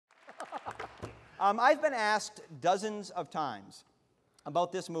I've been asked dozens of times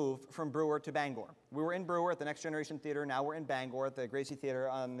about this move from Brewer to Bangor. We were in Brewer at the Next Generation Theater. Now we're in Bangor at the Gracie Theater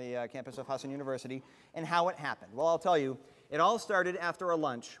on the campus of Husson University. And how it happened. Well, I'll tell you, it all started after a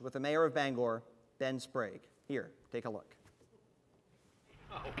lunch with the mayor of Bangor, Ben Sprague. Here, take a look.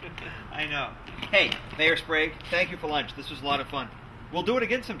 Oh, I know. Hey, Mayor Sprague, thank you for lunch. This was a lot of fun. We'll do it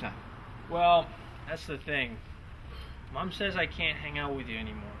again sometime. Well, that's the thing. Mom says I can't hang out with you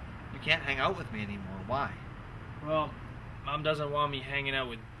anymore. You can't hang out with me anymore. Why? Well, Mom doesn't want me hanging out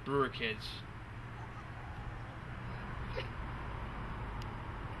with Brewer kids.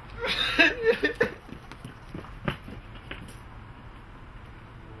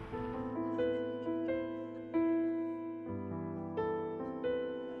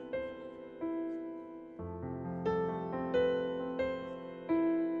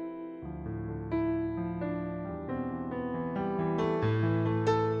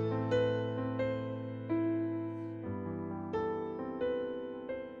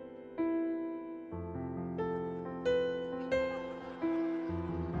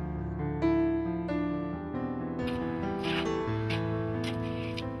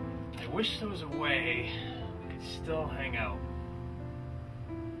 I wish there was a way we could still hang out.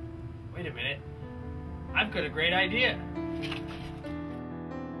 Wait a minute. I've got a great idea.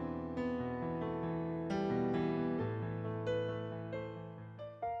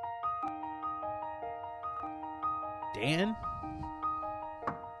 Dan?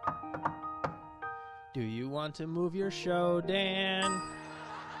 Do you want to move your show, Dan?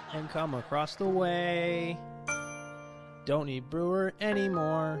 And come across the way? Don't need Brewer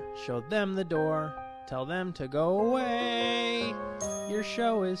anymore. Show them the door. Tell them to go away. Your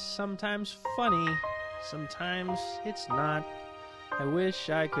show is sometimes funny. Sometimes it's not. I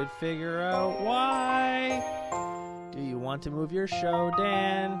wish I could figure out why. Do you want to move your show,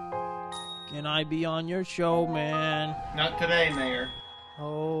 Dan? Can I be on your show, man? Not today, Mayor.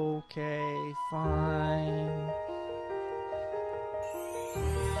 Okay, fine.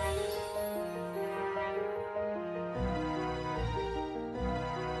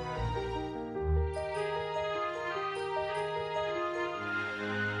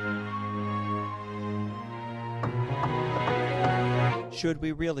 Should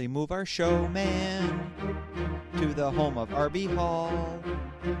we really move our show, man, to the home of R.B. Hall?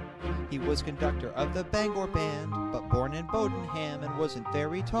 He was conductor of the Bangor Band, but born in Bodenham and wasn't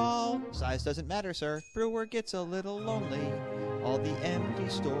very tall. Size doesn't matter, sir. Brewer gets a little lonely. All the empty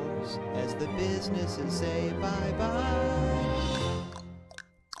stores as the businesses say bye-bye.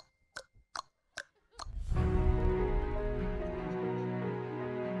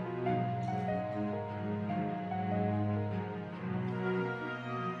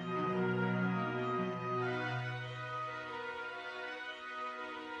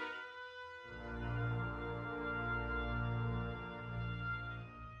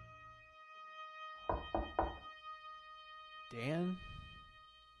 Dan?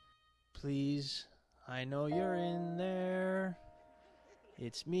 Please, I know you're in there.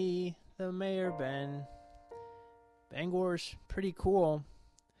 It's me, the Mayor Ben. Bangor's pretty cool.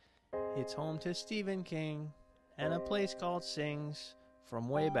 It's home to Stephen King and a place called Sings from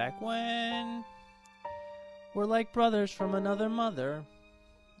way back when. We're like brothers from another mother,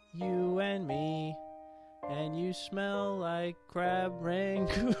 you and me, and you smell like crab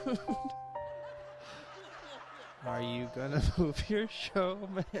rangoon. Are you gonna move your show,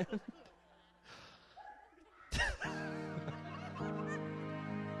 man?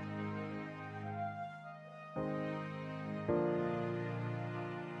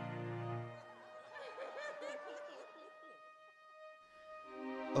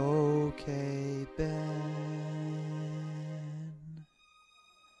 Okay, Ben.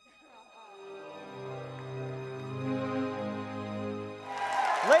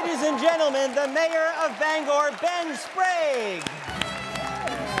 Ladies and gentlemen, the mayor of Bangor, Ben Sprague.